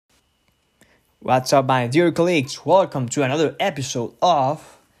What's up, my dear colleagues? Welcome to another episode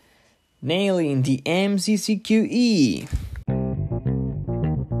of Nailing the MCCQE.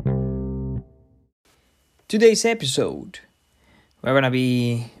 Today's episode, we're gonna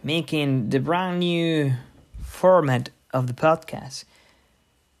be making the brand new format of the podcast.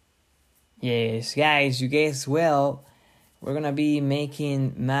 Yes, guys, you guessed well. We're gonna be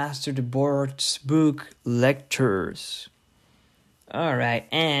making Master the Board's book lectures. Alright,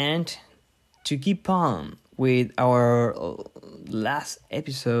 and to keep on with our last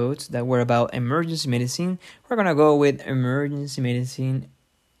episodes that were about emergency medicine, we're gonna go with emergency medicine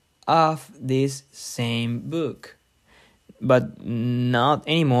of this same book, but not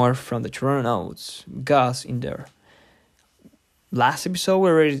anymore from the Toronto notes, because in the last episode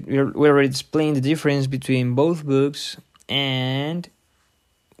we already explained the difference between both books and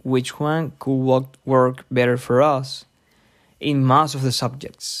which one could work better for us in most of the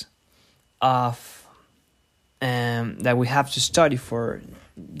subjects of that we have to study for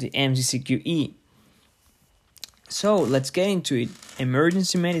the MCCQE. So let's get into it.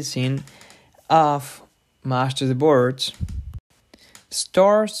 Emergency medicine of Master the Boards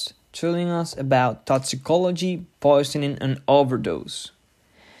starts telling us about toxicology, poisoning, and overdose.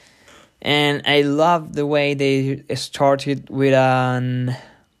 And I love the way they started with a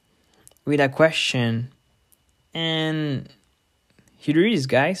question. And here it is,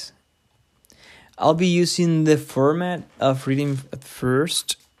 guys. I'll be using the format of reading at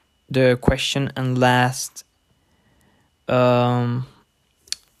first the question and last all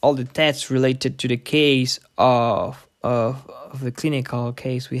the tests related to the case of the clinical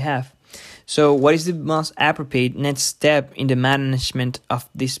case we have. So what is the most appropriate next step in the management of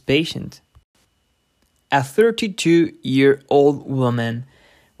this patient? A 32-year-old woman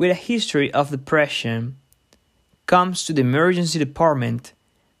with a history of depression comes to the emergency department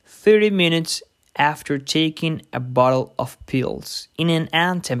 30 minutes after taking a bottle of pills in an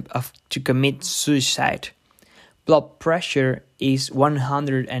attempt to commit suicide. Blood pressure is 70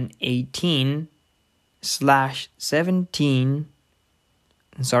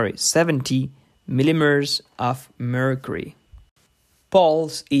 millimers of mercury.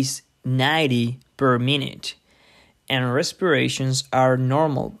 Pulse is 90 per minute, and respirations are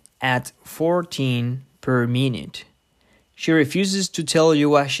normal at 14 per minute. She refuses to tell you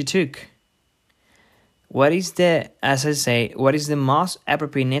what she took. What is the most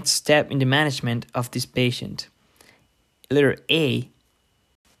appropriate next step in the management of this patient? Letter A.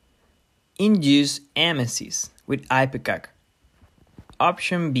 Induce emesis with ipecac.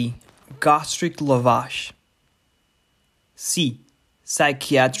 Option B. Gastric lavage. C.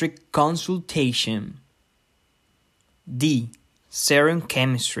 Psychiatric consultation. D. Serum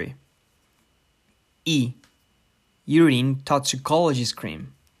chemistry. E. Urine toxicology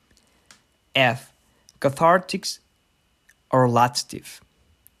screen. F. Cathartics or laxative.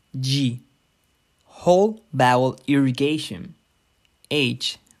 G. Whole bowel irrigation.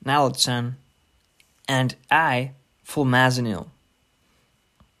 H. Naloxone. And I. Flumazenil.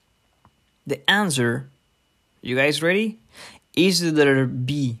 The answer, you guys ready? Is the letter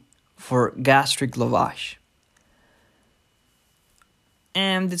B for gastric lavage.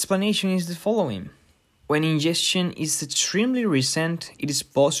 And the explanation is the following. When ingestion is extremely recent, it is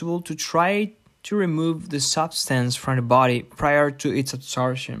possible to try to remove the substance from the body prior to its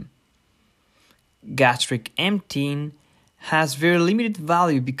absorption. Gastric emptying has very limited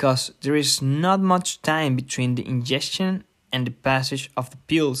value because there is not much time between the ingestion and the passage of the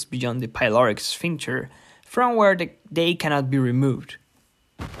pills beyond the pyloric sphincter, from where they cannot be removed.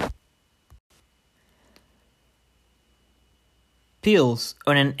 Pills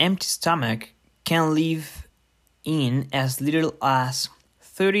on an empty stomach can live in as little as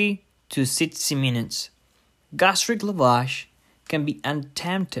 30 to 60 minutes. Gastric lavage can be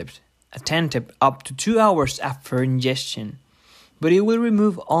attempted up to 2 hours after ingestion, but it will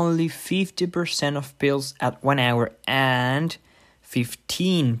remove only 50% of pills at 1 hour and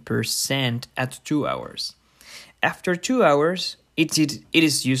 15% at 2 hours. After 2 hours, it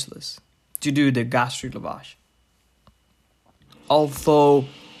is useless to do the gastric lavage. Although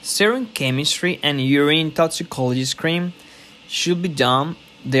serum chemistry and urine toxicology screen should be done,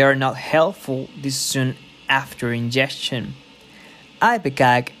 they are not helpful this soon after ingestion.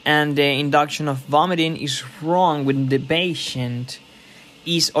 Ipecac and the induction of vomiting is wrong when the patient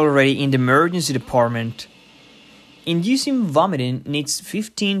is already in the emergency department. Inducing vomiting needs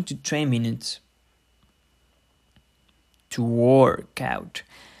 15 to 20 minutes to work out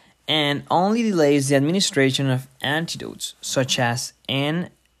and only delays the administration of antidotes such as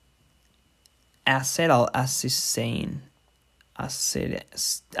N-acetylcysteine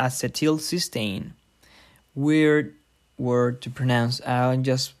N-acetylcysteine. Weird word to pronounce. I'll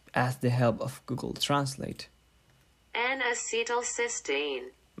just ask the help of Google Translate. N-acetylcysteine.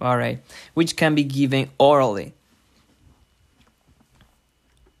 Alright, which can be given orally.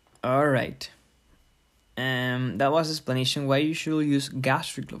 Alright. That was explanation why you should use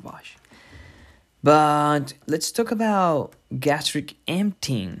gastric lavage. But let's talk about gastric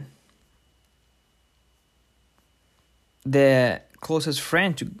emptying. The closest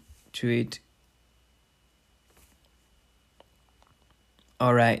friend to it.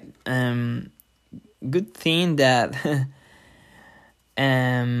 Alright. Good thing that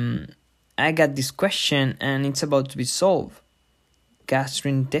I got this question and it's about to be solved.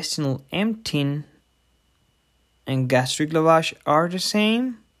 Gastrointestinal emptying and gastric lavage are the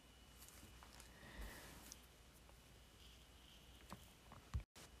same?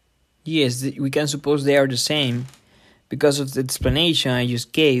 Yes, we can suppose they are the same because of the explanation I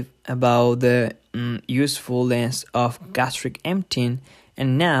just gave about the usefulness of gastric emptying.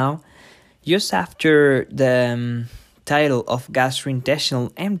 And now, just after the title of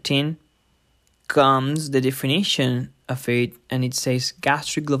gastrointestinal emptying comes the definition of it, and it says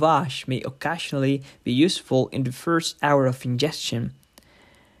gastric lavage may occasionally be useful in the first hour of ingestion,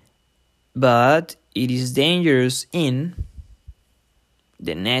 but it is dangerous in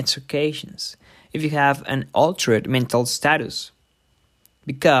the next occasions if you have an altered mental status,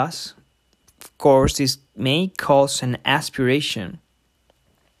 because, of course, this may cause an aspiration.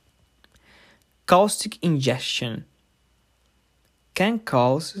 Caustic ingestion can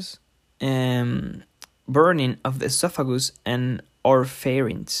cause burning of the esophagus and or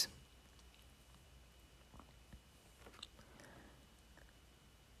pharynx.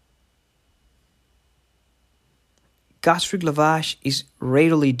 Gastric lavage is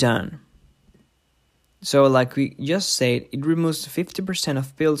rarely done. So like we just said, it removes 50%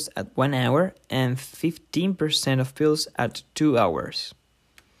 of pills at 1 hour and 15% of pills at 2 hours.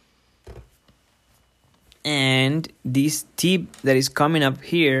 And this tip that is coming up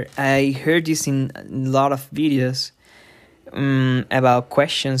here, I heard this in a lot of videos about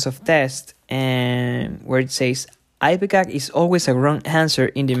questions of test, and where it says Ipecac is always a wrong answer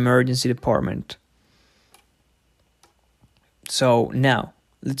in the emergency department. So now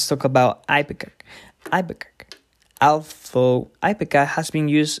let's talk about Ipecac. Although Ipecac has been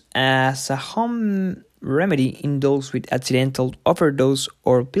used as a home remedy in those with accidental overdose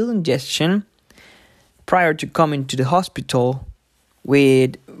or pill ingestion, prior to coming to the hospital,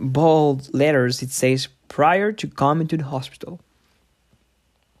 with bold letters it says prior to coming to the hospital.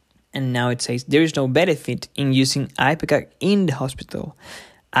 And now it says there is no benefit in using Ipecac in the hospital.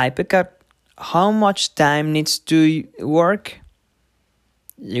 Ipecac, how much time needs to work?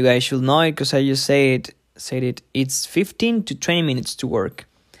 You guys should know it because I just said it. It's 15 to 20 minutes to work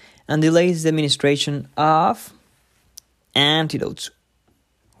and delays the administration of antidotes.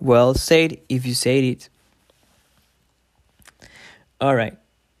 Well said if you said it. Alright,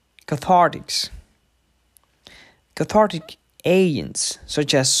 cathartics. Cathartic agents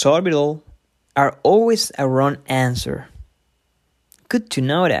such as sorbitol are always a wrong answer. Good to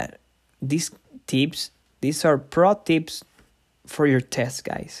know that. These are pro tips for your test,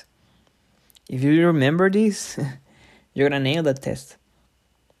 guys. If you remember this, you're gonna nail that test.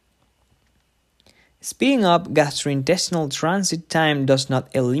 Speeding up gastrointestinal transit time does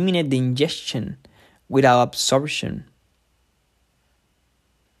not eliminate the ingestion without absorption.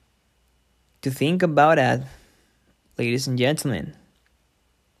 To think about that, ladies and gentlemen.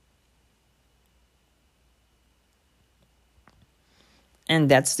 And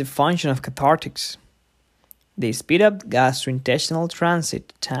that's the function of cathartics. They speed up gastrointestinal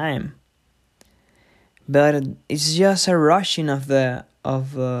transit time. But it's just a rushing of the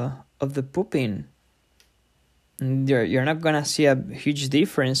pooping. You're not gonna see a huge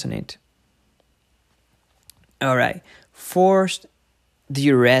difference in it. Alright, forced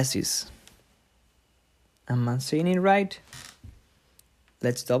diuresis. Am I saying it right?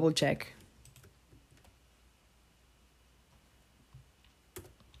 Let's double check.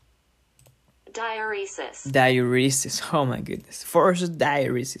 Diuresis. Oh my goodness. Forced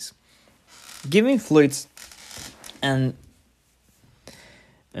diuresis. Giving fluids and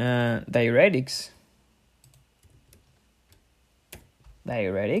diuretics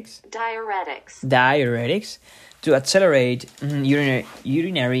to accelerate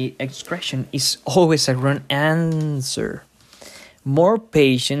urinary excretion is always a wrong answer. More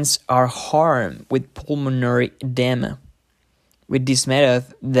patients are harmed with pulmonary edema with this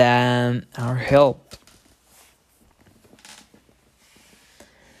method than are helped.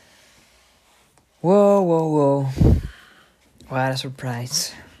 Whoa. What a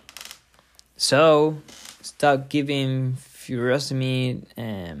surprise. So, stop giving furosemide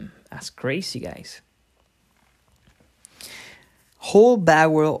as crazy, guys. Whole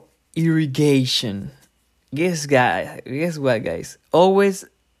bowel irrigation. Guess what, guys? Almost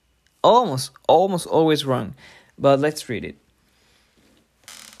always wrong. But let's read it.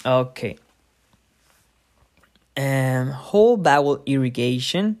 Okay. Whole bowel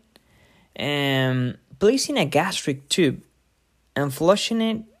irrigation. Placing a gastric tube and flushing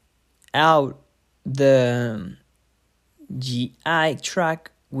it out the GI tract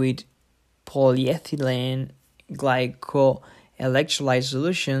with polyethylene glycol electrolyte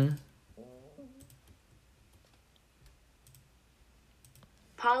solution.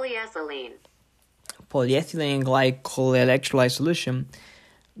 Polyethylene Glycol electrolyte solution,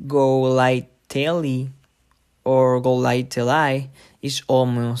 Golightali or Golightali, is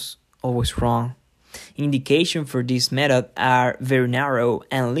almost always wrong. Indication for this method are very narrow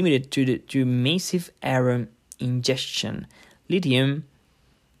and limited to massive iron ingestion, lithium,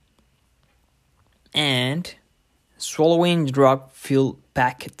 and swallowing drug-filled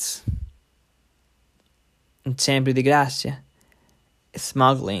packets. Sempre di grazia.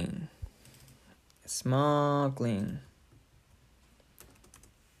 Smuggling.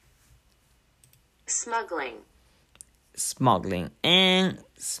 And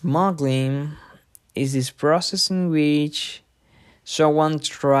smuggling is this process in which someone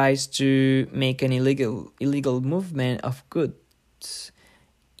tries to make an illegal movement of goods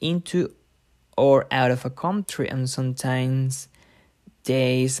into or out of a country, and sometimes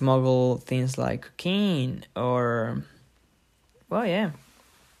they smuggle things like cocaine or, well, yeah,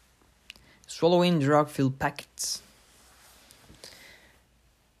 swallowing drug-filled packets.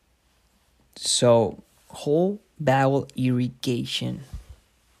 So, whole bowel irrigation.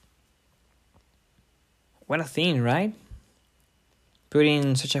 What a thing, right?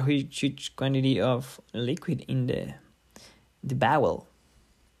 Putting such a huge quantity of liquid in the bowel.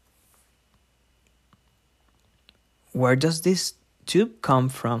 Where does this tube come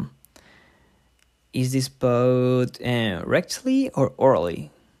from? Is this both rectally or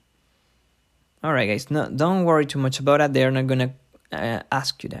orally? Alright, guys, no, don't worry too much about that. They're not gonna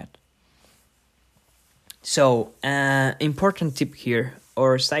ask you that. So, important tip here,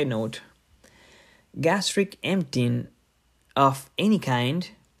 or side note. Gastric emptying of any kind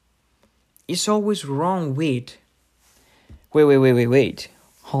is always wrong with... Wait.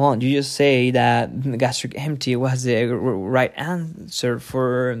 Hold on, you just say that gastric empty was the right answer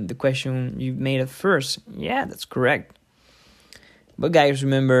for the question you made at first. Yeah, that's correct. But guys,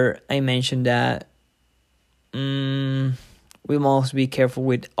 remember I mentioned that we must be careful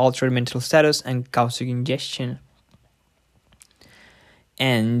with altered mental status and caustic ingestion.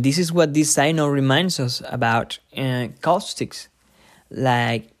 And this is what this side note reminds us about caustics,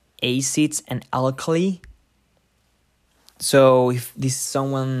 like acids and alkali. So if this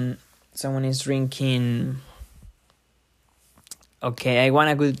someone is drinking, okay, I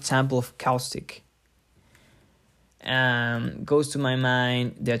want a good example of caustic. Goes to my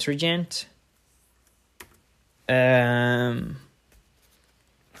mind detergent. You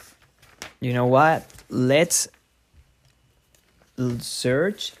know what? Let's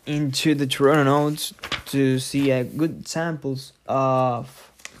search into the Toronto notes to see good examples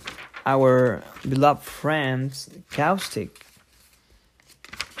of our beloved friends caustic.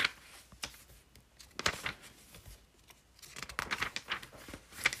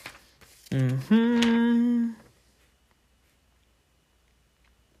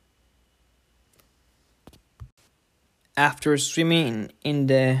 After swimming in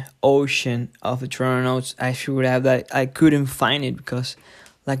the ocean of the Toronto notes, I figured out that I couldn't find it because,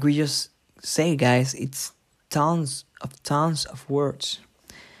 like we just say, guys, it's tons of words.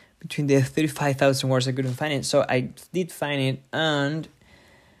 Between the 35,000 words, I couldn't find it. So I did find it on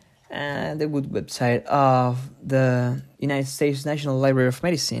the good website of the United States National Library of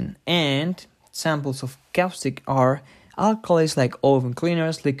Medicine. And samples of caustic are alkalis like oven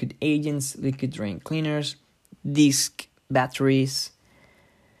cleaners, liquid agents, liquid drain cleaners, disc batteries,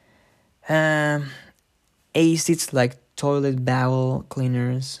 acids like toilet bowl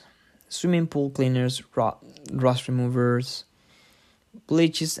cleaners, swimming pool cleaners, rust removers,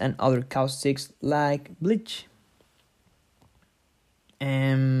 bleaches, and other caustics like bleach.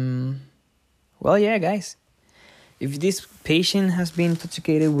 Well, yeah, guys, if this patient has been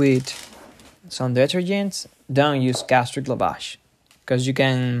intoxicated with some detergents, don't use gastric lavage, because you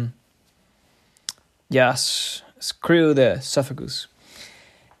can just screw the esophagus.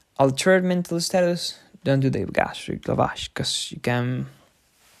 Altered mental status, don't do the gastric lavage, because you can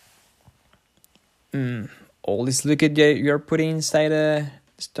all this liquid that you're putting inside the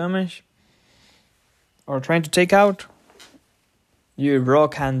stomach or trying to take out, your bro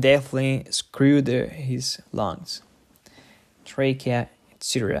can definitely screw his lungs, trachea,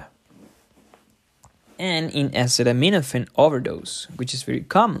 etc. And in acetaminophen overdose, which is very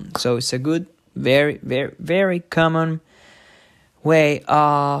common. So it's a good, very, very, very common way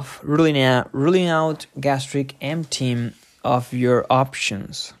of ruling out gastric emptying of your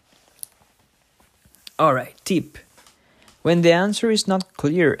options. Alright, tip. When the answer is not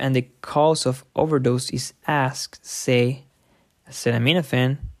clear and the cause of overdose is asked, say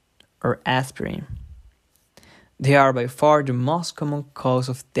acetaminophen or aspirin. They are by far the most common cause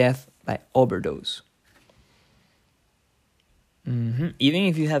of death by overdose. Even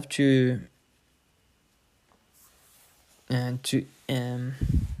if you have to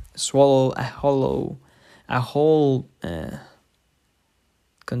swallow a whole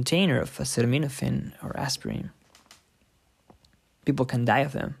container of acetaminophen or aspirin, people can die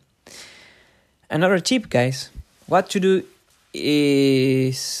of them. Another tip, guys, what to do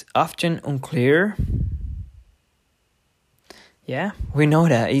is often unclear. Yeah, we know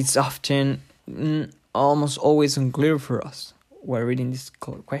that it's often almost always unclear for us while reading these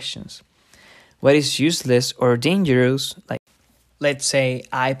questions. What is useless or dangerous, like let's say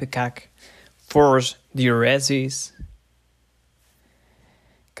ipecac, forced diuresis,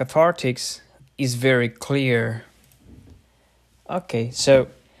 cathartics, is very clear. Okay, so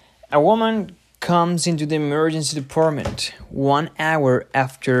a woman comes into the emergency department 1 hour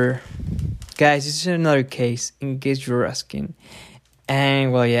after. Guys, this is another case, in case you're asking.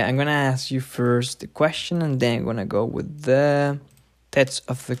 And well, yeah, I'm gonna ask you first the question, and then I'm gonna go with the text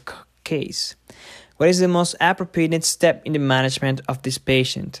of the case. What is the most appropriate step in the management of this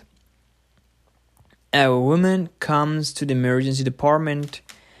patient? A woman comes to the emergency department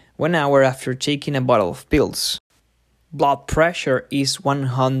 1 hour after taking a bottle of pills. Blood pressure is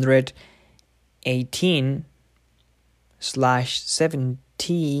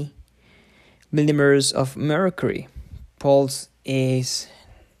 118/70 millimeters of mercury. Pulse is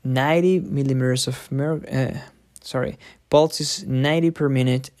 90 millimeters of Pulse is 90 per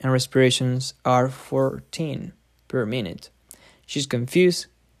minute and respirations are 14 per minute. She's confused,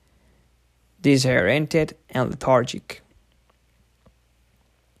 disoriented, and lethargic.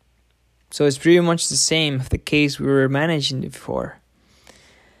 So it's pretty much the same of the case we were managing before.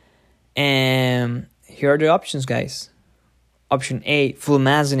 And here are the options, guys. Option A,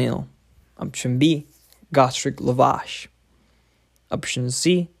 flumazenil. Option B, gastric lavage. Option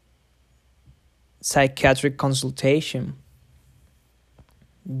C, psychiatric consultation.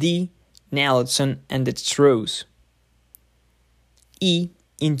 D, naloxone and dextrose. E,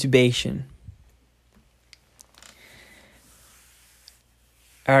 intubation.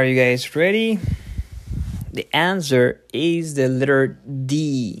 Are you guys ready? The answer is the letter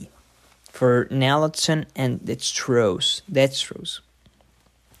D for naloxone and dextrose.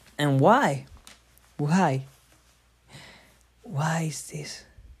 And why? Why is this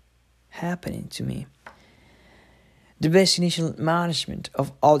happening to me? The best initial management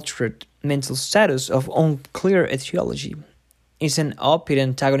of altered mental status of unclear etiology is an opiate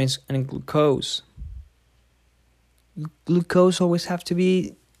antagonist and glucose. Glucose always have to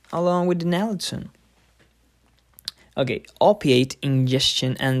be along with the naloxone. Okay, opiate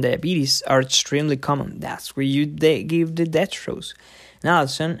ingestion and diabetes are extremely common. That's where they give the dextrose.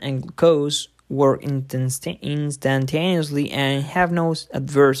 Naloxone and glucose work instantaneously and have no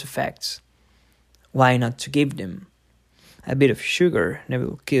adverse effects. Why not to give them? A bit of sugar never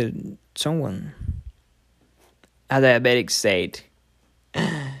will kill someone. A diabetic said,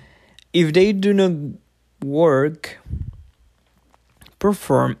 if they do not work,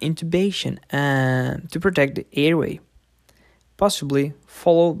 perform intubation to protect the airway, possibly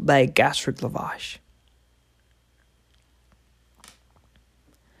followed by gastric lavage.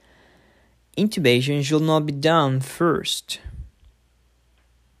 Intubation should not be done first.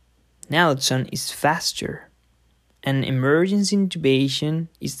 Naloxone is faster, and emergency intubation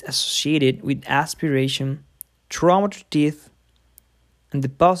is associated with aspiration, trauma to teeth, and the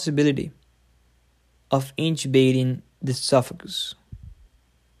possibility of intubating the esophagus.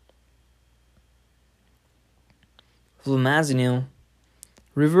 Flumazenil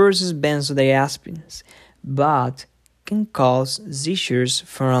reverses benzodiazepines, but can cause seizures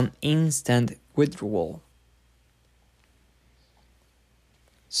from instant withdrawal.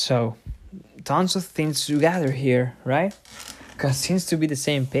 So, tons of things to gather here, right? Because it seems to be the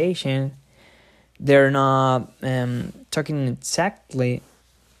same patient. They're not talking exactly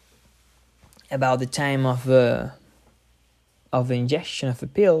about the time of the injection of the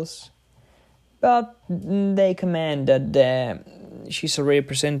pills, but they comment that she's already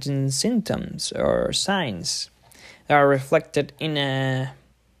presenting symptoms or signs that are reflected in a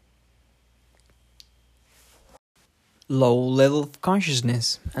low level of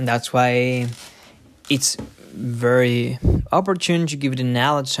consciousness, and that's why it's very opportune to give the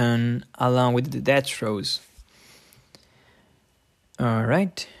naloxone along with the dextrose.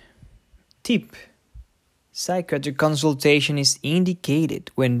 Alright. Tip: psychiatric consultation is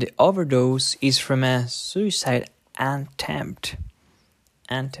indicated when the overdose is from a suicide attempt.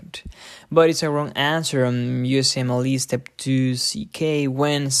 But it's a wrong answer on USMLE Step 2 CK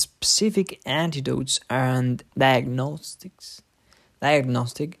when specific antidotes and diagnostic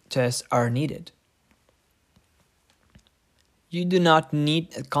tests are needed. You do not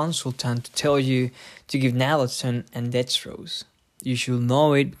need a consultant to tell you to give naloxone and dextrose. You should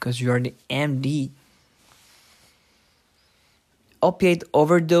know it because you are the MD. Opiate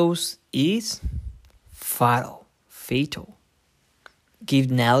overdose is fatal. Give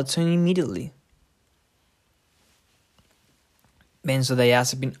naloxone immediately.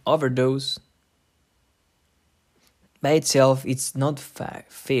 Benzodiazepine overdose by itself it's not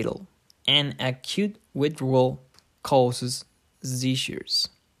fatal, and acute withdrawal causes seizures.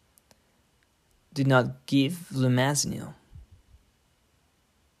 Do not give flumazenil.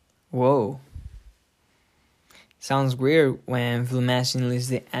 Whoa. Sounds weird when flumazenil is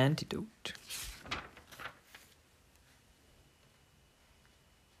the antidote.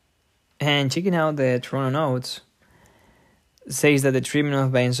 And checking out the Toronto notes, says that the treatment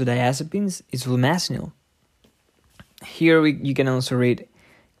of benzodiazepines is flumazenil. Here you can also read,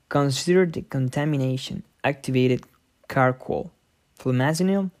 consider the contamination, activated charcoal,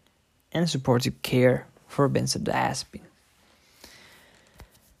 flumazenil, and supportive care for benzodiazepine.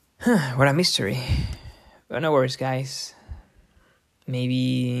 What a mystery. But no worries, guys.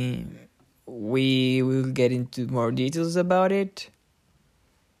 Maybe we will get into more details about it.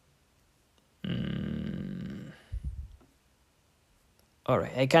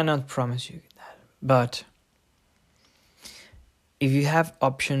 Alright, I cannot promise you that. But if you have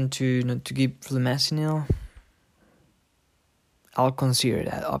option to not to give flumazenil, I'll consider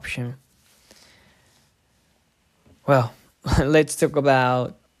that option. Well, let's talk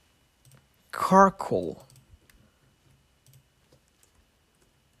about charcoal.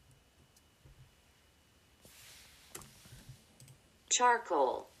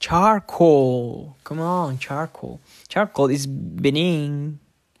 Charcoal. Come on, charcoal. Charcoal is benign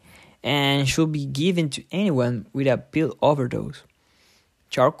and should be given to anyone with a pill overdose.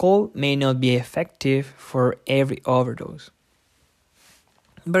 Charcoal may not be effective for every overdose,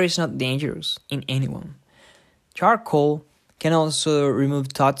 but it's not dangerous in anyone. Charcoal can also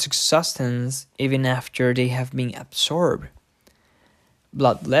remove toxic substances even after they have been absorbed.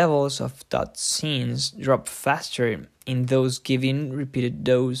 Blood levels of toxins drop faster in those given repeated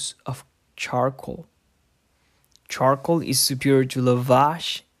doses of charcoal. Charcoal is superior to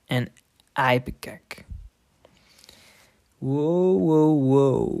lavage and ipecac.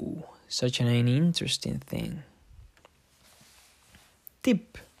 Whoa. Such an interesting thing.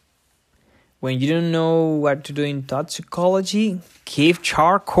 Tip: when you don't know what to do in toxicology, give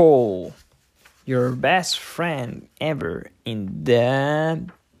charcoal. Your best friend ever in the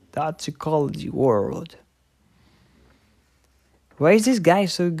toxicology world. Why is this guy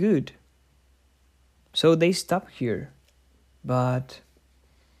so good? So they stop here. But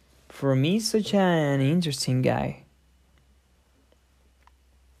for me, such an interesting guy.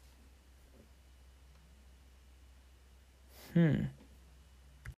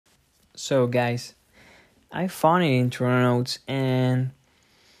 So guys, I found it in Toronto notes, and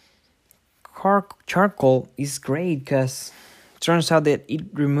charcoal is great because it turns out that it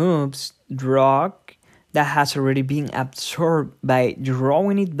removes drug that has already been absorbed by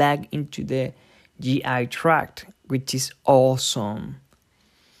drawing it back into the GI tract, which is awesome.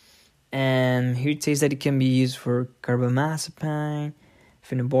 And here it says that it can be used for carbamazepine,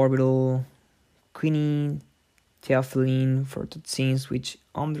 phenobarbital, quinine, theophylline for toxins which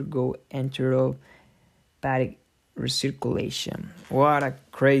undergo enteropathic recirculation. What a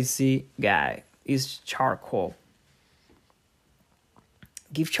crazy guy is charcoal.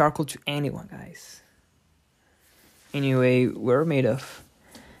 Give charcoal to anyone, guys. Anyway, we're made of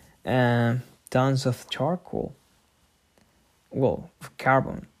tons of charcoal. Well,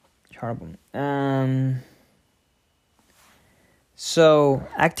 carbon. So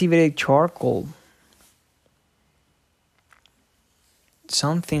activated charcoal.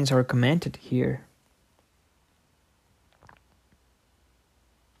 Some things are commented here.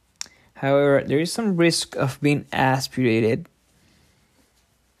 However, there is some risk of being aspirated.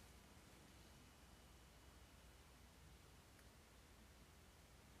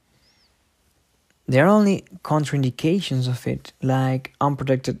 There are only contraindications of it, like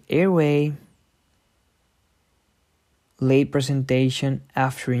unprotected airway, late presentation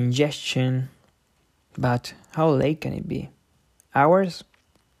after ingestion. But how late can it be? Hours?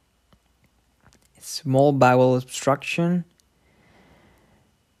 Small bowel obstruction?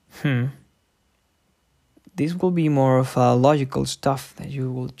 This will be more of a logical stuff that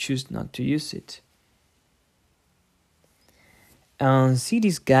you will choose not to use it. See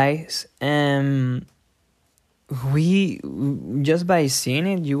these guys, we just by seeing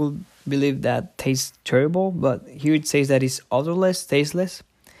it, you will believe that tastes terrible, but here it says that it's odorless, tasteless,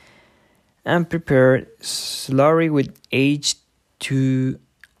 and prepared slurry with H2O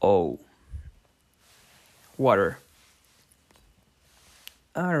water.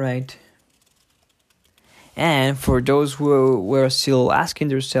 All right. And for those who were still asking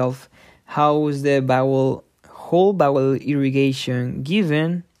themselves, how is the whole bowel irrigation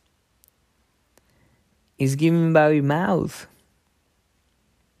given? Is given by mouth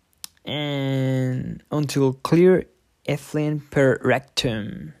and until clear effluent per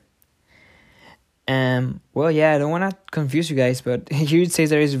rectum. Well, yeah, I don't want to confuse you guys, but here it says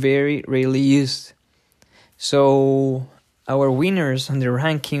that it's very rarely used. So our winners on the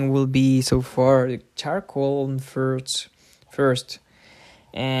ranking will be so far the charcoal first,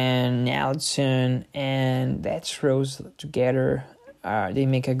 and Nelson and That's Rose together. They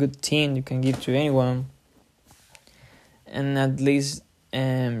make a good team you can give to anyone, and at least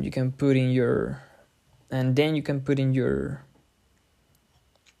you can put in your, and then you can put in your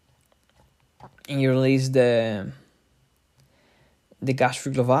list the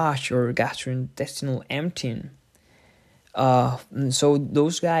gastric lavage or gastrointestinal emptying. So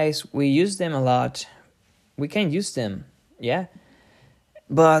those guys, we use them a lot. We can use them, yeah.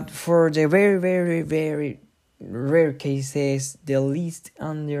 But for the very, very, very rare cases, the least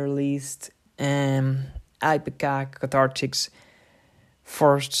on your list, ipecac, cathartics,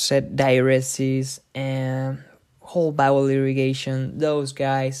 forced set diuresis, and whole bowel irrigation, those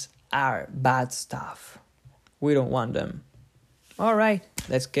guys are bad stuff. We don't want them. Alright,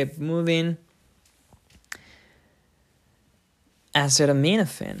 let's keep moving.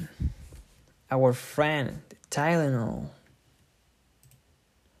 Acetaminophen, our friend, Tylenol.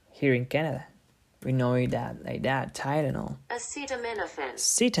 Here in Canada, we know it like that, Tylenol.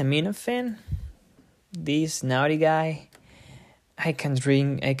 Acetaminophen, this naughty guy, I can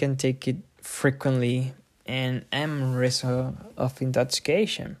take it frequently, and I'm risk of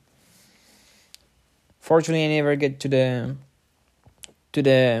intoxication. Fortunately, I never get to the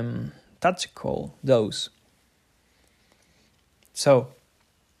toxical dose. So,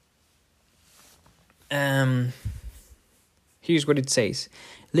 here's what it says.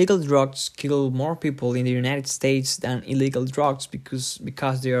 Legal drugs kill more people in the United States than illegal drugs because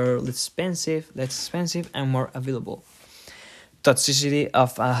they are less expensive and more available. Toxicity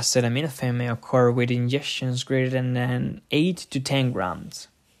of acetaminophen may occur with ingestions greater than 8 to 10 grams.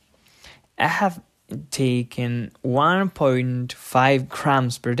 I have taken 1.5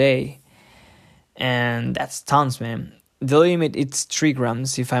 grams per day, and that's tons, man. The limit is 3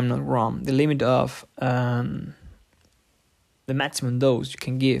 grams, if I'm not wrong. The limit of the maximum dose you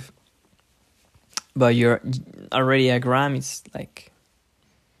can give. But you're already a gram is like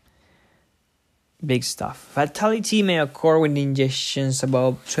big stuff. Fatality may occur with ingestions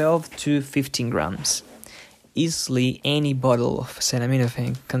above 12 to 15 grams. Easily, any bottle of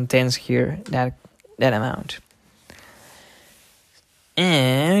acetaminophen contains here that amount.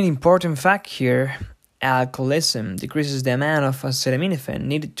 And important fact here, alcoholism decreases the amount of acetaminophen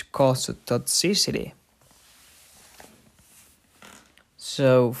needed to cause toxicity.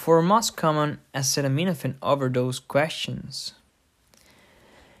 So, for most common acetaminophen overdose questions,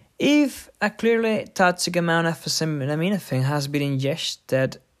 if a clearly toxic amount of acetaminophen has been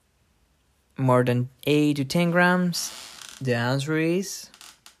ingested more than 8 to 10 grams, the answer is,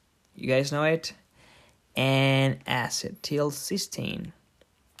 you guys know it, N-acetylcysteine.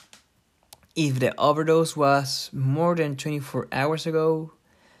 If the overdose was more than 24 hours ago,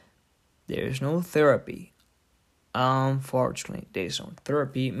 there is no therapy. Unfortunately, there is no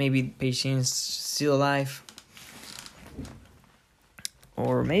therapy. Maybe the patient is still alive.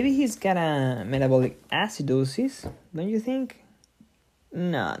 Or maybe he's got a metabolic acidosis, don't you think?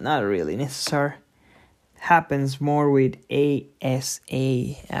 No, not really necessary. Happens more with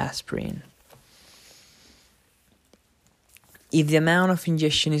ASA, aspirin. If the amount of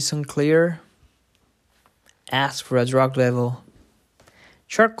ingestion is unclear, ask for a drug level.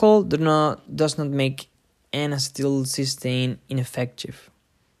 Charcoal does not make N-acetylcysteine ineffective.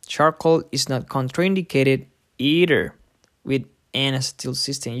 Charcoal is not contraindicated either with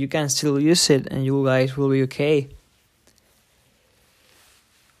N-acetylcysteine. You can still use it and you guys will be okay.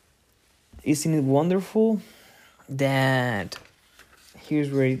 Isn't it wonderful that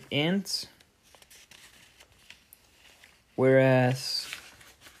here's where it ends? Whereas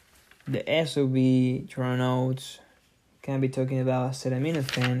the SOB journal notes can be talking about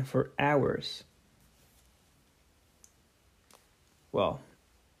acetaminophen for hours. Well,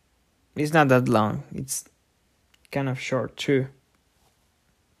 it's not that long. It's kind of short too.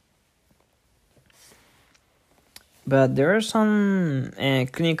 But there are some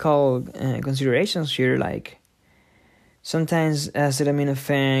clinical considerations here, like sometimes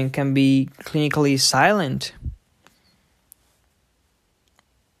acetaminophen can be clinically silent.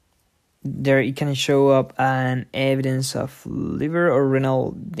 There it can show up an evidence of liver or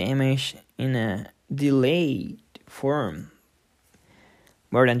renal damage in a delayed form,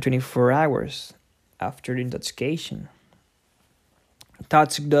 more than 24 hours after the intoxication.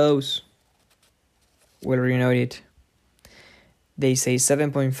 Toxic dose, whether you know it, they say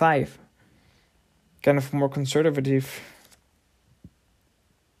 7.5, kind of more conservative.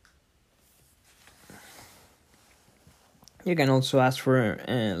 You can also ask for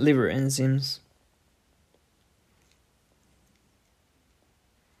liver enzymes.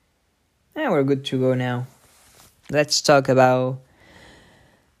 And we're good to go now. Let's talk about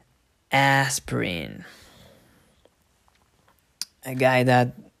aspirin. A guy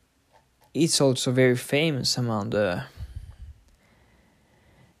that is also very famous among the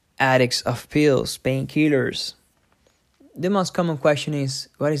addicts of pills, painkillers. The most common question is,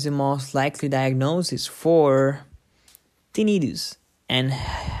 what is the most likely diagnosis for tinnitus and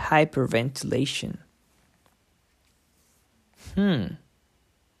hyperventilation?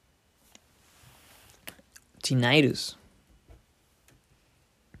 Tinnitus.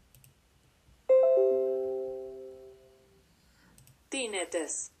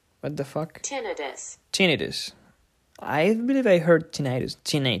 Tinnitus. What the fuck? Tinnitus. Tinnitus. I believe I heard tinnitus.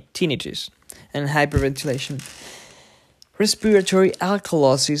 Tinnitus and hyperventilation. Respiratory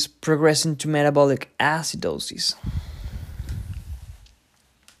alkalosis progressing to metabolic acidosis.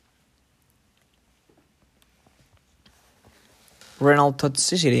 Renal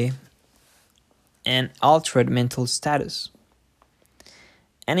toxicity and altered mental status.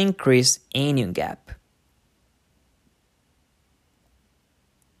 An increased anion gap.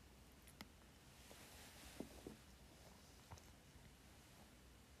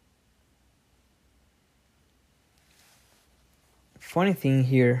 Funny thing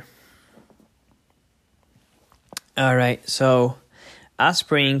here. Alright, so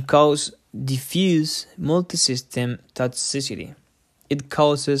aspirin causes diffuse multisystem toxicity. It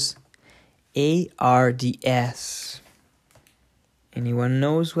causes ARDS. Anyone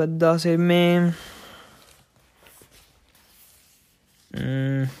knows what does it mean?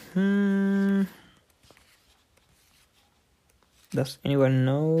 Does anyone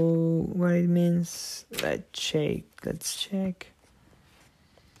know what it means? Let's check.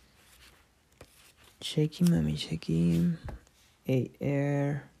 Shaky, mommy, shaky.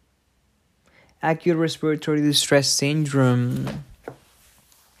 AR. Acute respiratory distress syndrome.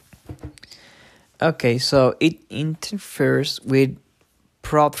 Okay, so it interferes with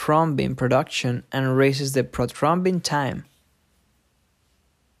prothrombin production and raises the prothrombin time.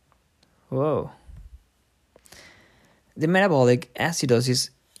 Whoa. The metabolic acidosis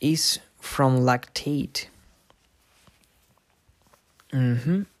is from lactate.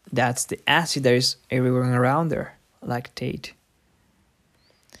 That's the acid that is everywhere around there. Lactate.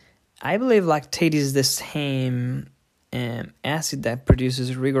 I believe lactate is the same acid that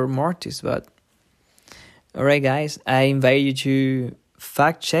produces rigor mortis, but alright guys, I invite you to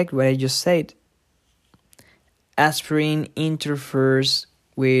fact check what I just said. Aspirin interferes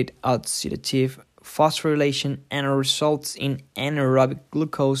with oxidative phosphorylation and results in anaerobic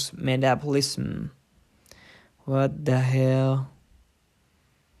glucose metabolism. What the hell?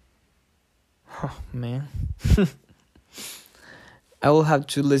 Oh man. I will have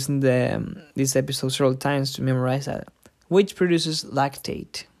to listen to this episode several times to memorize that. Which produces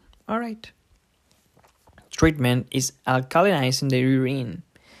lactate. Alright. Treatment is alkalinizing the urine,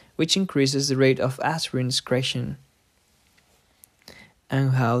 which increases the rate of aspirin excretion.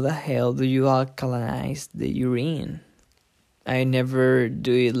 And how the hell do you alkalinize the urine? I never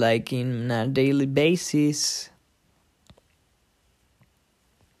do it like in a daily basis.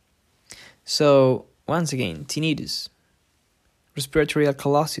 So, once again, tinnitus, respiratory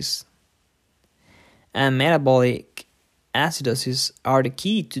alkalosis, and metabolic acidosis are the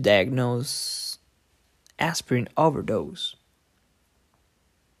key to diagnose aspirin overdose.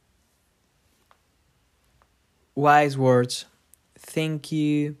 Wise words Thank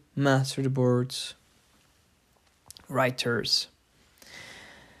you, Master the Boards writers.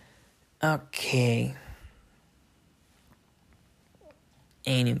 Okay.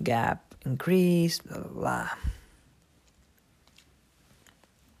 Anion gap increased, blah blah blah.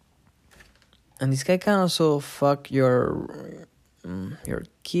 And this guy can also fuck your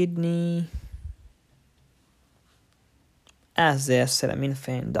kidney, as the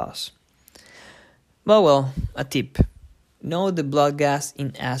acetaminophen does. But well, a tip. Know the blood gas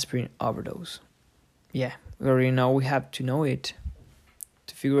in aspirin overdose. Yeah, we already know we have to know it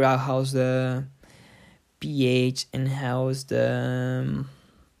to figure out how's the pH and how's the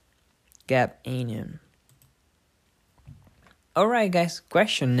gap anion. Alright guys,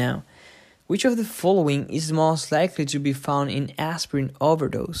 question now. Which of the following is most likely to be found in aspirin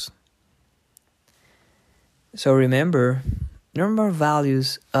overdose? So remember, normal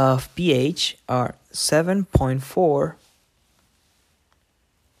values of pH are 7.4.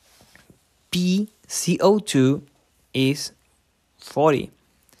 PCO2 is 40.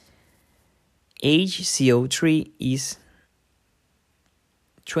 HCO3 is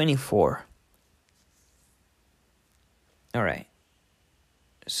 24. Alright.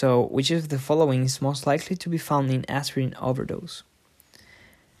 So, which of the following is most likely to be found in aspirin overdose?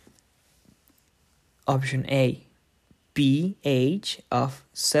 Option A, pH of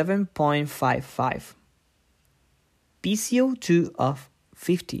 7.55, PCO2 of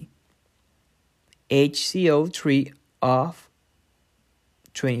 50, HCO3 of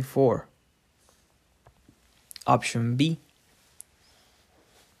 24. Option B,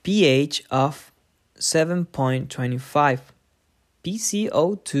 pH of 7.25,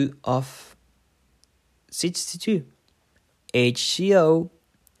 PCO2 of 62, HCO3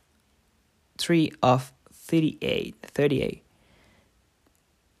 of 38.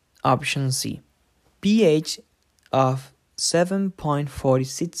 Option C, pH of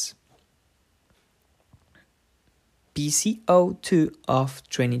 7.46, PCO2 of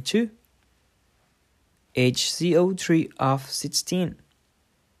 22, HCO3 of 16.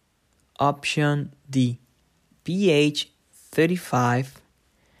 Option D, pH 35,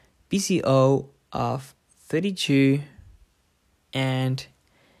 PCO of 32, and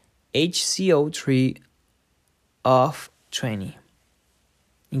HCO3 of 20.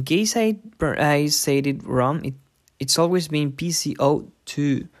 In case I said it wrong, it's always been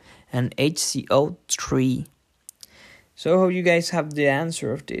PCO2 and HCO3. So I hope you guys have the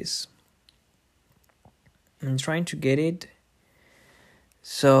answer of this. I'm trying to get it.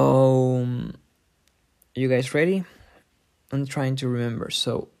 So, you guys ready? I'm trying to remember.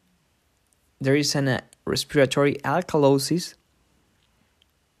 So, there is a respiratory alkalosis.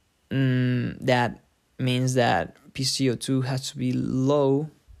 That means that PCO2 has to be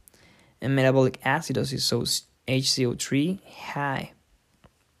low, and metabolic acidosis, so HCO3 high.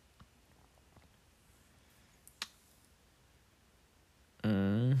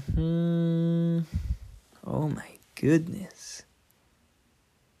 Oh my goodness.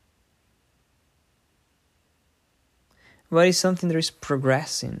 But it's something that is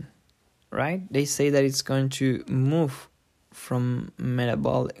progressing, right? They say that it's going to move from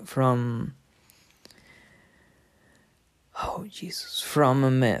respiratory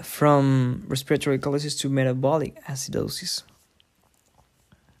alkalosis to metabolic acidosis.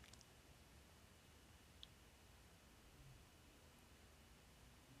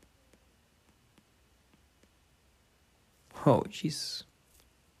 Oh, Jesus.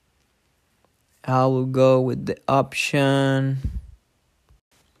 I will go with the option.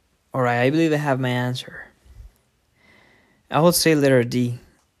 Alright, I believe I have my answer. I would say letter D.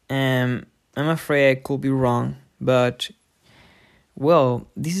 I'm afraid I could be wrong, but well,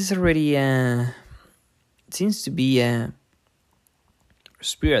 this is already seems to be a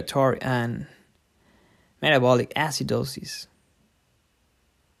respiratory and metabolic acidosis.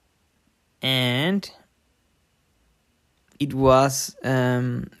 And it was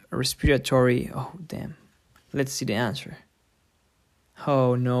respiratory. Oh, damn. Let's see the answer.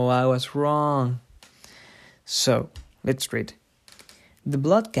 Oh, no, I was wrong. So, let's read. The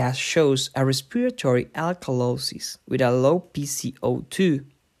blood gas shows a respiratory alkalosis with a low PCO2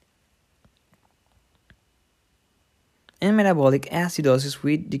 and metabolic acidosis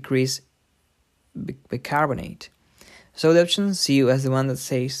with decreased bicarbonate. So, the option C was the one that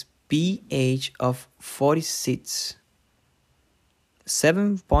says pH of 46.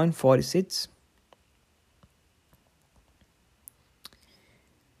 7.46.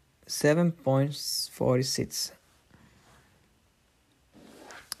 7.46.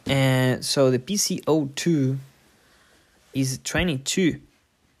 And so the PCO2 is 22.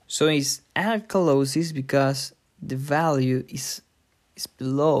 So it's alkalosis because the value is is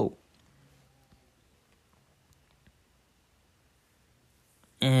below.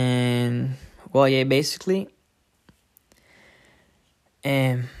 And well, yeah, basically,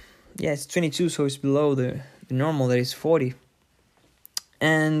 it's 22, so it's below the normal that is 40.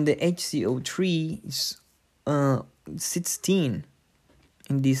 And the HCO3 is 16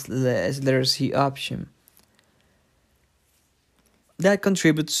 in this letter C option. That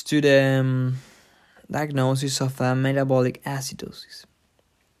contributes to the diagnosis of metabolic acidosis.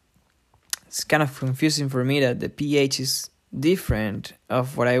 It's kind of confusing for me that the pH is different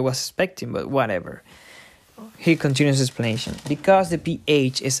of what I was expecting, but whatever. Here continues explanation. Because the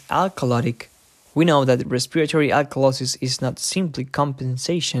pH is alkalotic, we know that respiratory alkalosis is not simply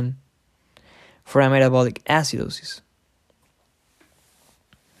compensation for a metabolic acidosis.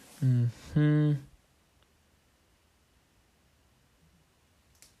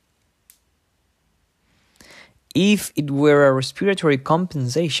 If it were a respiratory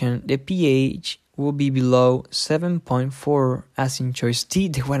compensation, the pH will be below 7.4, as in choice D,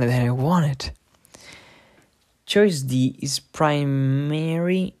 the one that I wanted. Choice D is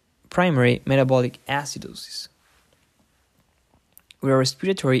primary metabolic acidosis, where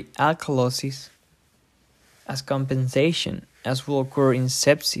respiratory alkalosis as compensation, as will occur in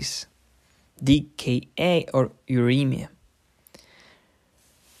sepsis, DKA, or uremia.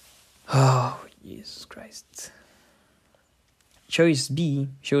 Oh, Jesus Christ. Choice B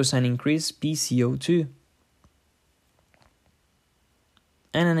shows an increased PCO2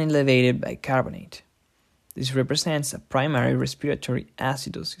 and an elevated bicarbonate. This represents a primary respiratory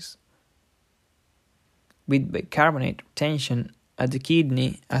acidosis, with bicarbonate retention at the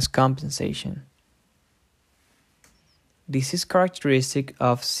kidney as compensation. This is characteristic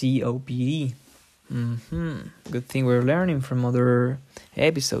of COPD. Good thing we're learning from other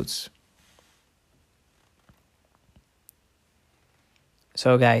episodes.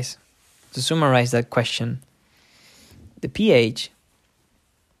 So guys, to summarize that question, the pH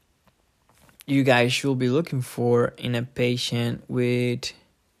you guys should be looking for in a patient with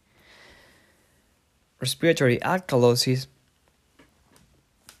respiratory alkalosis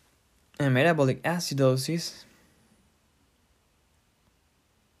and metabolic acidosis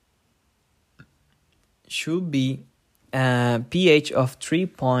should be a pH of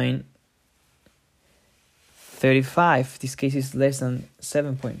 3.35. This case is less than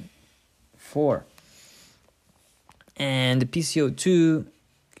 7.4. And the PCO2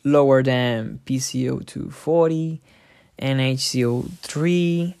 lower than PCO2 40, and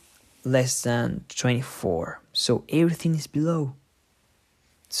HCO3 less than 24. So everything is below.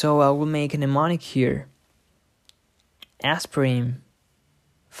 So I will make a mnemonic here. Aspirin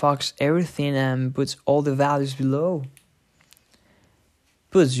fucks everything and puts all the values below.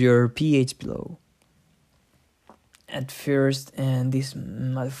 Puts your pH below. At first, and this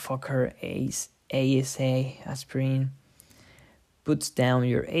motherfucker ASA, aspirin, puts down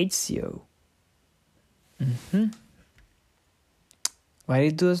your HCO. What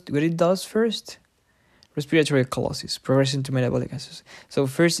it does first? Respiratory alkalosis, progressing to metabolic acidosis. So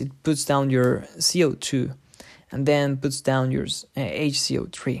first it puts down your CO2, and then puts down your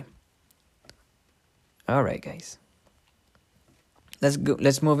HCO3. All right, guys. Let's go.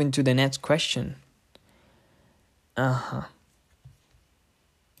 Let's move into the next question. A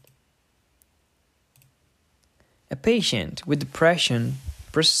patient with depression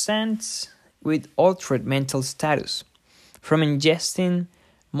presents with altered mental status from ingesting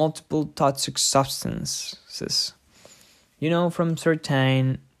multiple toxic substances. From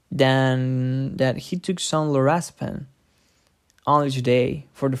certain then that he took some lorazepam only today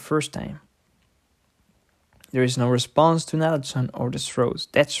for the first time. There is no response to naloxone or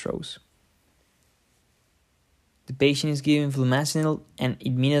dextrose. The patient is given flumazenil and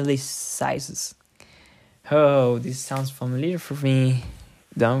immediately ceases. Oh, this sounds familiar for me.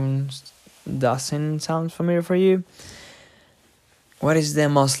 Doesn't sound familiar for you? What is the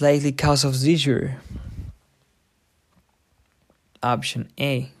most likely cause of seizure? Option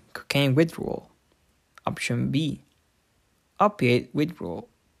A, cocaine withdrawal. Option B, opiate withdrawal.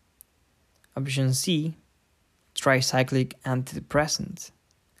 Option C, tricyclic antidepressant.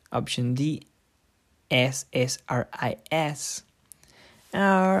 Option D, SSRIs.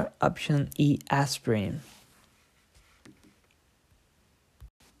 Or option E, aspirin.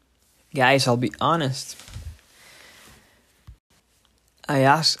 Guys, I'll be honest. I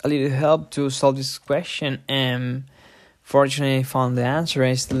asked a little help to solve this question, and fortunately I found the answer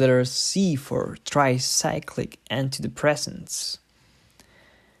is the letter C for tricyclic antidepressants.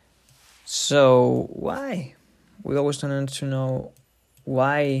 So why? We always wanted to know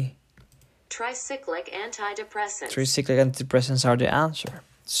why Tricyclic antidepressants. Tricyclic antidepressants are the answer.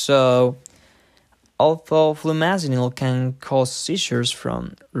 So, although flumazenil can cause seizures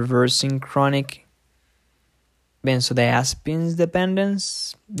from reversing chronic benzodiazepines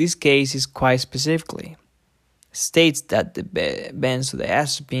dependence, this case is quite specifically states that the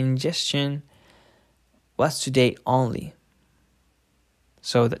benzodiazepine ingestion was today only.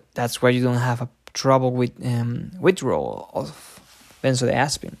 So that's why you don't have a trouble with withdrawal of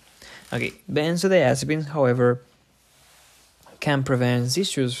benzodiazepine. Okay, benzodiazepines, however, can prevent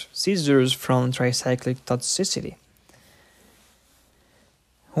seizures from tricyclic toxicity.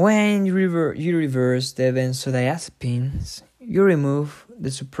 When you reverse the benzodiazepines, you remove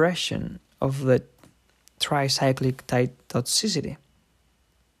the suppression of the tricyclic toxicity.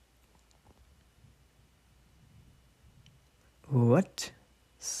 What?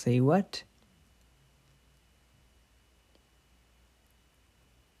 Say what?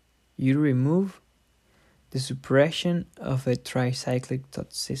 You remove the suppression of the tricyclic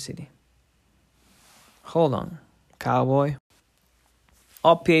toxicity. Hold on, cowboy.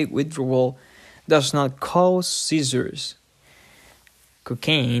 Opiate withdrawal does not cause seizures.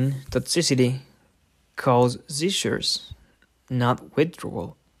 Cocaine toxicity causes seizures, not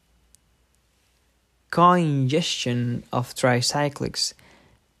withdrawal. Co-ingestion of tricyclics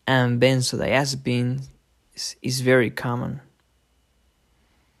and benzodiazepines is very common.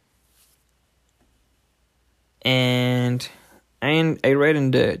 And I read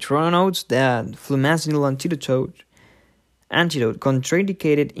in the Toronto notes that flumazenil antidote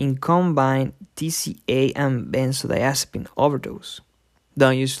contraindicated in combined TCA and benzodiazepine overdose.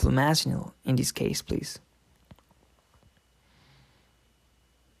 Don't use flumazenil in this case, please.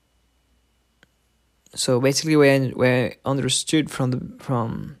 So basically, what I understood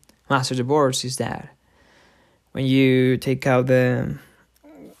from Master the Boards is that when you take out the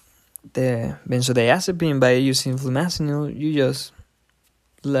benzodiazepine by using flumazenil, you just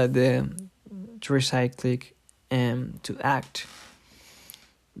let the tricyclic to act,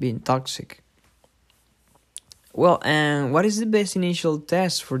 being toxic. Well, and what is the best initial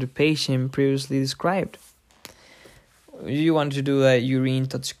test for the patient previously described? Do you want to do a urine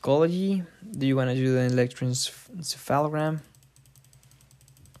toxicology? Do you want to do an electroencephalogram?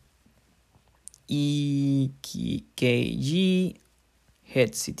 EKG,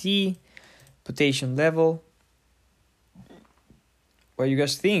 head CT, potassium level? What do you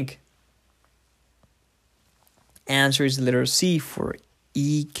guys think? Answer is the letter C for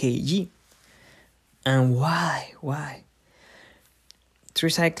EKG. And why?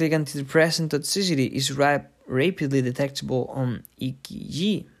 Tricyclic antidepressant toxicity is rapidly detectable on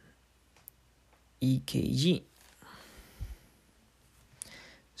EKG.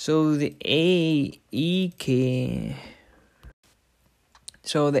 So the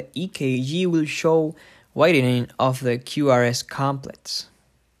EKG will show widening of the QRS complex.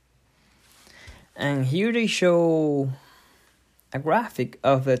 And here they show a graphic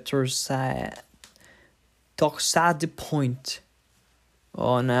of the toxicity point.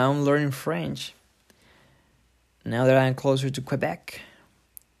 Oh, now I'm learning French. Now that I'm closer to Quebec.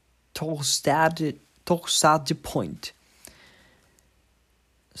 Toxicity point.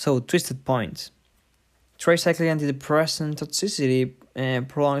 So, twisted points. Tricyclic antidepressant toxicity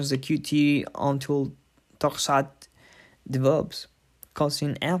prolongs the QT until toxicity develops,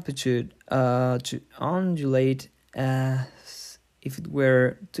 causing amplitude to undulate as if it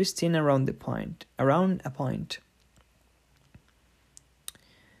were twisting around a point.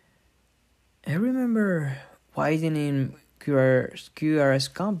 I remember widening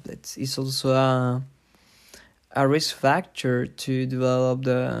QRS complex is also a risk factor to develop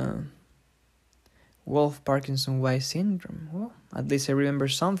the Wolff-Parkinson-White syndrome. Well, at least I remember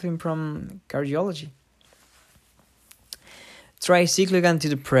something from cardiology. Tricyclic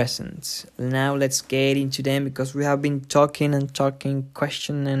antidepressants. Now let's get into them because we have been talking,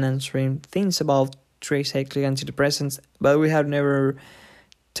 questioning and answering things about tricyclic antidepressants, but we have never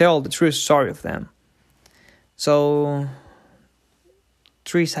told the true story of them. So,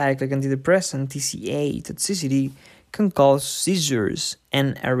 tricyclic antidepressant TCA toxicity can cause seizures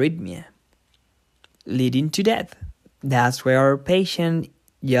and arrhythmia, leading to death. That's why our patient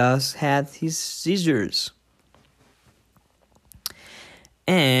just had his seizures.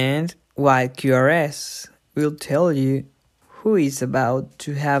 And while QRS will tell you who is about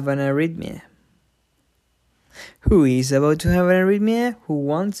to have an arrhythmia. Who is about to have an arrhythmia? Who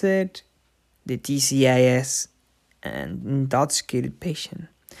wants it? The TCIS and intoxicated patient.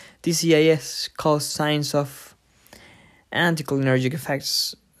 TCIS cause signs of anticholinergic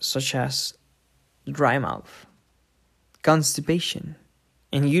effects such as dry mouth, constipation,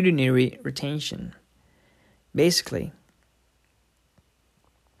 and urinary retention. Basically,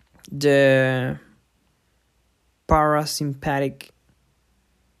 the parasympathetic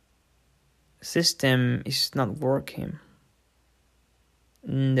system is not working.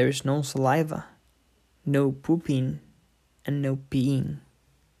 There is no saliva, no pooping, and no peeing.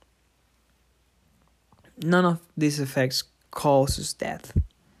 None of these effects causes death.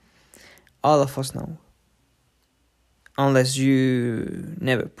 All of us know. Unless you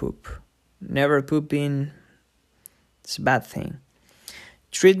never poop. Never pooping, it's a bad thing.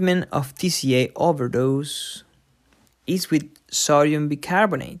 Treatment of TCA overdose is with sodium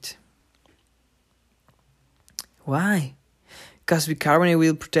bicarbonate. Why? Because bicarbonate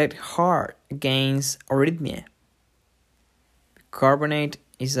will protect heart against arrhythmia. Bicarbonate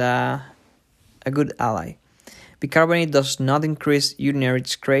is a good ally. Bicarbonate does not increase urinary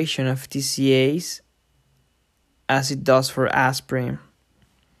excretion of TCAs as it does for aspirin.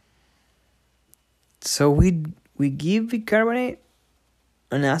 So we give bicarbonate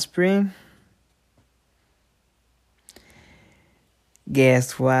on aspirin.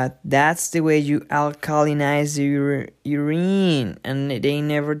 Guess what? That's the way you alkalinize your urine, and they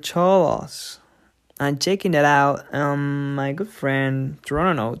never told us. I'm checking that out on my good friend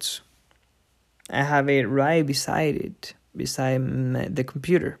Toronto Notes. I have it right beside the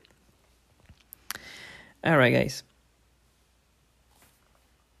computer. Alright, guys.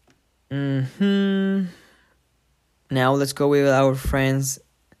 Now let's go with our friends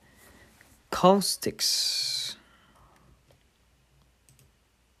caustics.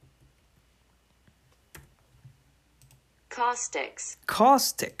 Caustics.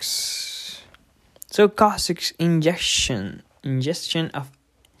 So caustics ingestion of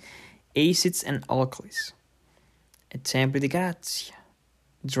acids and alkalis. Esempio di grazia,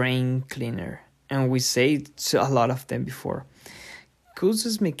 drain cleaner, and we said a lot of them before.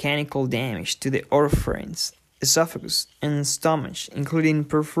 Causes mechanical damage to the oropharynx, esophagus, and stomach, including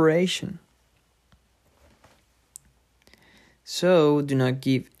perforation. So do not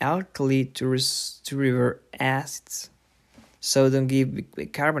give alkali to revert acids. So don't give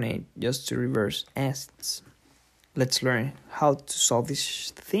bicarbonate just to reverse acids. Let's learn how to solve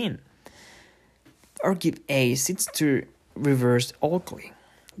this thing. Or give acids to reverse alkali.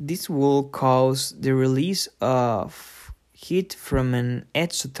 This will cause the release of heat from an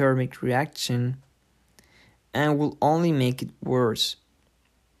exothermic reaction and will only make it worse.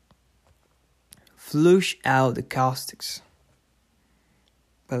 Flush out the caustics.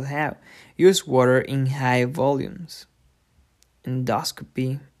 But how? Use water in high volumes.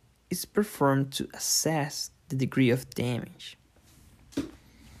 Endoscopy is performed to assess the degree of damage.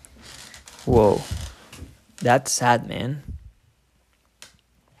 Whoa, that's sad, man.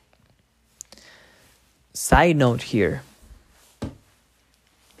 Side note here.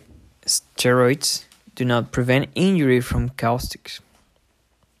 Steroids do not prevent injury from caustics.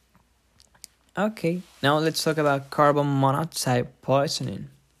 Okay, now let's talk about carbon monoxide poisoning.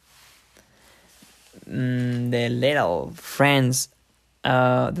 The little friend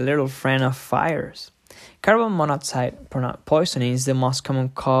of fires. Carbon monoxide poisoning is the most common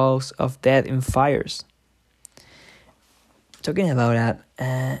cause of death in fires. Talking about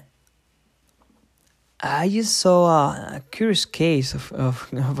that, I just saw a curious case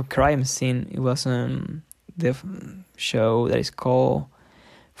of a crime scene. It was the show that is called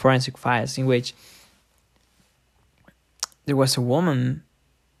Forensic Files, in which there was a woman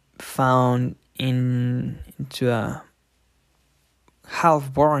found into a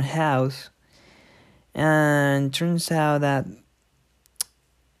half-burned house, and turns out that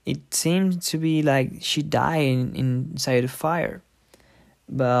it seemed to be like she died inside the fire.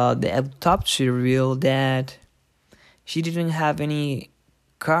 But the autopsy revealed that she didn't have any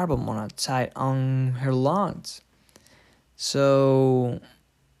carbon monoxide on her lungs.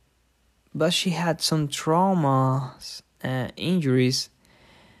 But she had some traumas and injuries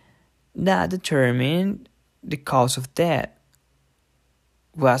that determined the cause of death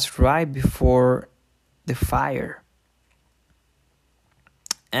was right before the fire.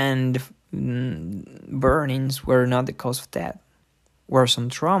 And the burnings were not the cause of death, were some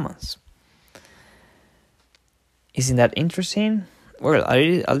traumas. Isn't that interesting? Well,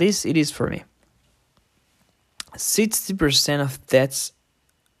 at least it is for me. 60% of deaths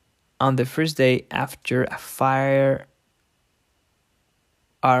on the first day after a fire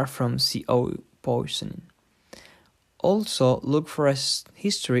are from CO poisoning. Also, look for a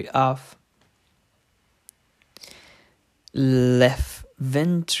history of left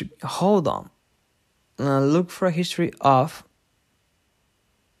ventricle. Hold on. Look for a history of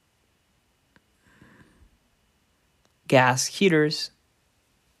gas heaters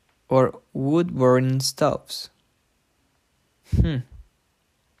or wood burning stoves?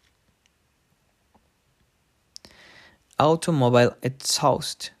 Automobile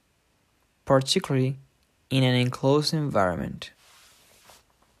exhaust, particularly in an enclosed environment.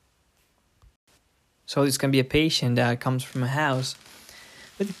 So this can be a patient that comes from a house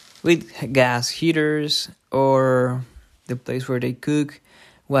with gas heaters, or the place where they cook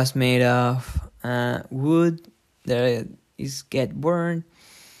was made of wood that is get burned,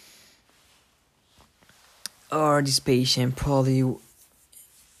 or this patient probably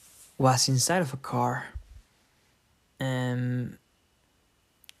was inside of a car and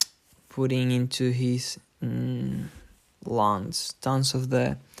putting into his lungs tons of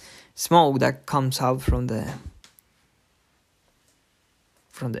the smoke that comes out from the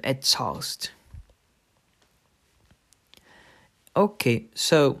exhaust. Okay,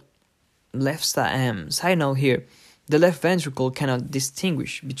 so side note here, the left ventricle cannot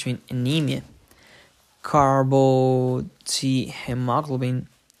distinguish between anemia, carboxyhemoglobin,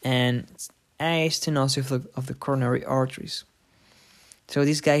 and stenosis of the coronary arteries. So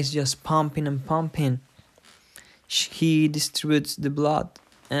this guy is just pumping and pumping. He distributes the blood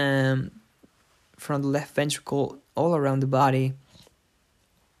from the left ventricle all around the body.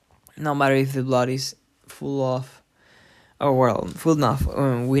 No matter if the blood is full enough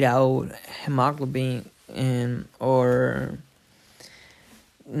without hemoglobin, or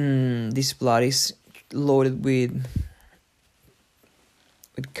this blood is loaded with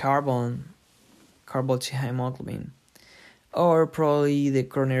carboxyhemoglobin, or probably the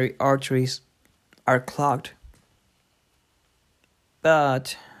coronary arteries are clogged.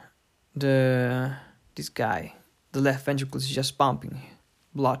 But this guy, the left ventricle, is just pumping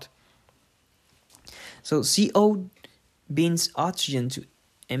blood. So CO binds oxygen to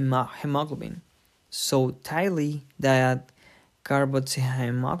hemoglobin so tightly that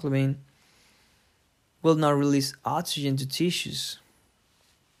carboxyhemoglobin will not release oxygen to tissues.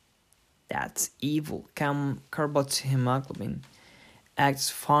 That's evil. Carboxyhemoglobin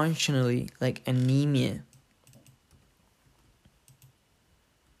acts functionally like anemia.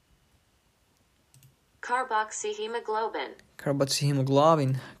 Carboxyhemoglobin.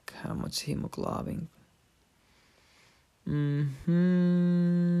 Carboxyhemoglobin.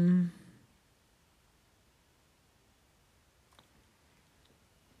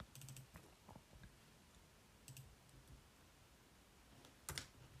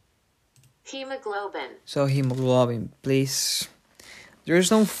 Hemoglobin. So hemoglobin, please. There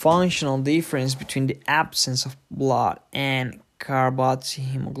is no functional difference between the absence of blood and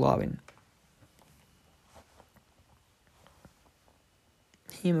carboxyhemoglobin.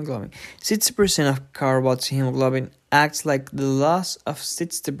 Hemoglobin. 60% of carboxyhemoglobin acts like the loss of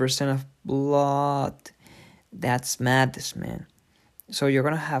 60% of blood. That's madness, man. So you're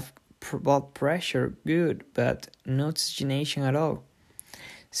gonna have blood pressure, good, but no oxygenation at all.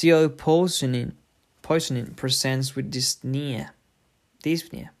 CO poisoning presents with dyspnea,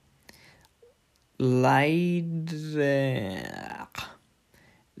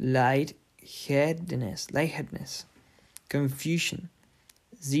 lightheadedness, confusion,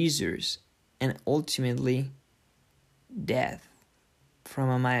 seizures, and ultimately death from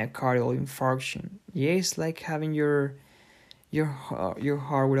a myocardial infarction. Yeah, it's like having your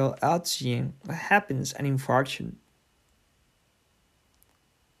heart without oxygen. What happens? An infarction.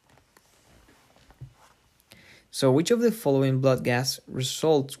 So, which of the following blood gas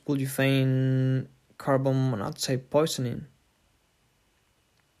results would you find carbon monoxide poisoning?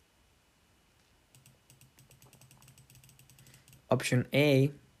 Option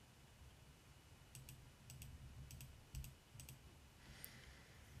A.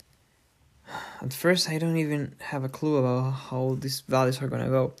 At first, I don't even have a clue about how these values are gonna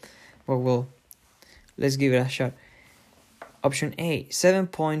go, but well, let's give it a shot. Option A,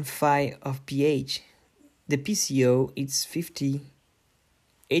 7.5 of pH. The PCO is 50,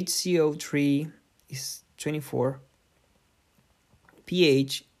 HCO3 is 24,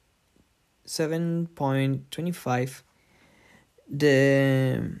 pH 7.25,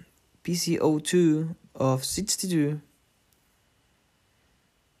 the PCO2 of 62,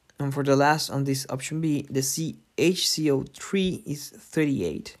 and for the last on this option B, the HCO3 is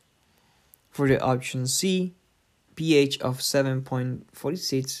 38. For the option C, pH of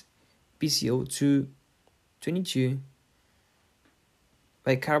 7.46, PCO2 22,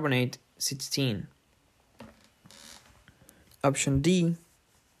 bicarbonate 16. Option D,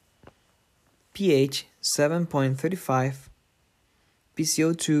 pH 7.35,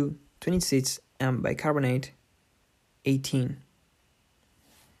 PCO2 26, and bicarbonate 18.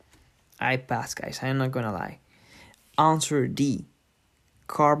 I pass, guys, I'm not gonna lie. Answer D,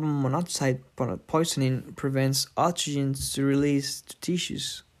 carbon monoxide poisoning prevents oxygen to release to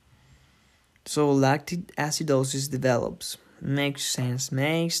tissues. So lactic acidosis develops. Makes sense.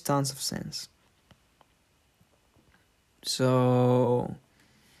 Makes tons of sense. So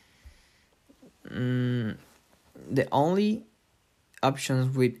the only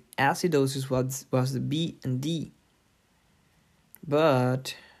options with acidosis was the B and D.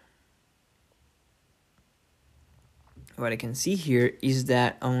 But what I can see here is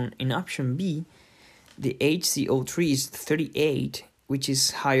that in option B, the HCO3 is 38, which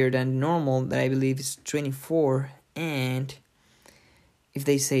is higher than normal, that I believe is 24. And if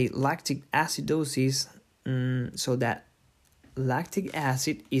they say lactic acidosis, so that lactic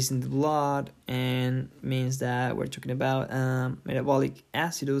acid is in the blood and means that we're talking about metabolic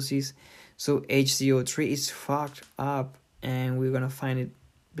acidosis. So HCO3 is fucked up and we're gonna find it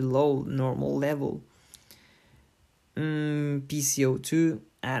below normal level. PCO2,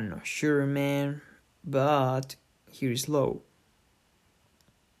 I'm not sure, man, but here is low.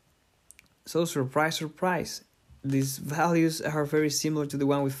 So surprise, these values are very similar to the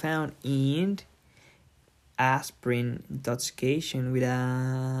one we found in aspirin intoxication with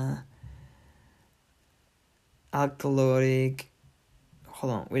a metabolic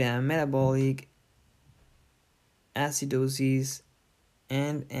acidosis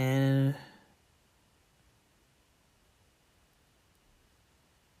and an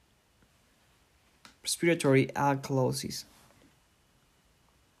respiratory alkalosis.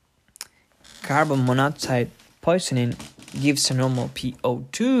 Carbon monoxide poisoning gives a normal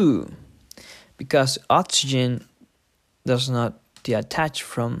PO2 because oxygen does not detach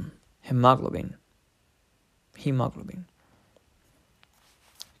from hemoglobin.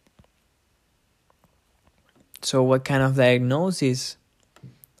 So what kind of diagnosis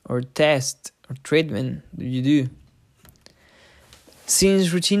or test or treatment do you do?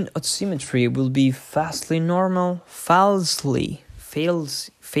 Since routine oximetry will be falsely normal, falsely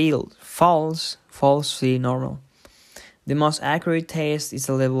normal, the most accurate test is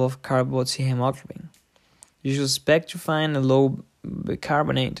the level of carboxyhemoglobin. You should expect to find a low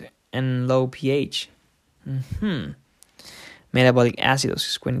bicarbonate and low pH. Metabolic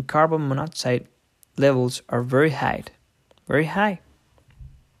acidosis, when carbon monoxide levels are very high.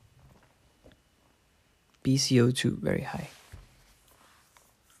 PCO2, very high.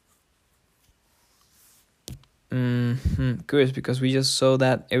 Curious, because we just saw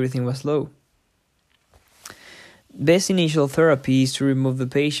that everything was low. Best initial therapy is to remove the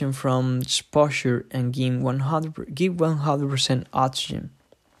patient from exposure and give 100% oxygen.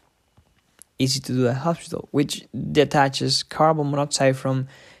 Easy to do at hospital, which detaches carbon monoxide from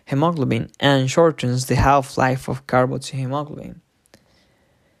hemoglobin and shortens the half-life of carboxyhemoglobin.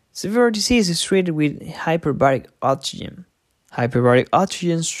 Severe disease is treated with hyperbaric oxygen. Hyperbaric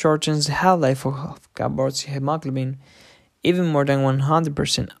oxygen shortens the half-life of carboxyhemoglobin even more than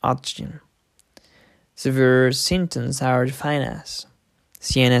 100% oxygen. Severe symptoms are defined as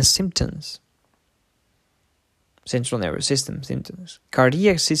CNS symptoms, central nervous system symptoms,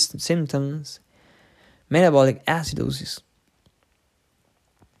 cardiac system symptoms, metabolic acidosis.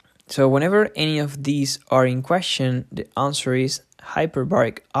 So whenever any of these are in question, the answer is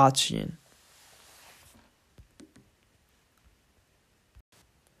hyperbaric oxygen.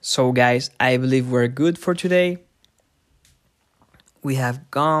 So guys, I believe we're good for today. We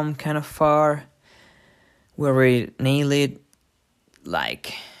have gone kind of far. We already nailed it.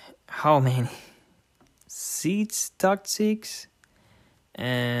 Like, how many? 6 toxics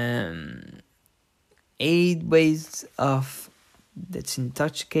and 8 ways of that's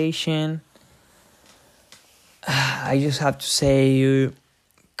intoxication. I just have to say you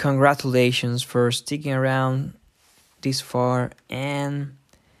congratulations for sticking around this far, and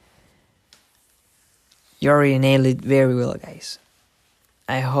you already nailed it very well, guys.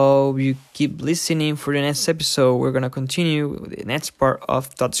 I hope you keep listening for the next episode. We're gonna continue with the next part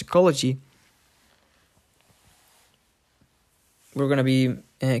of toxicology. We're gonna be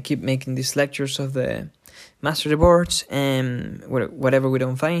keep making these lectures of the master the boards, and whatever we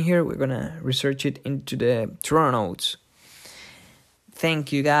don't find here, we're gonna research it into the Toronto notes.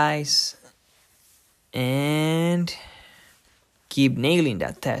 Thank you, guys, and keep nailing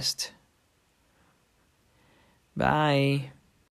that test. Bye.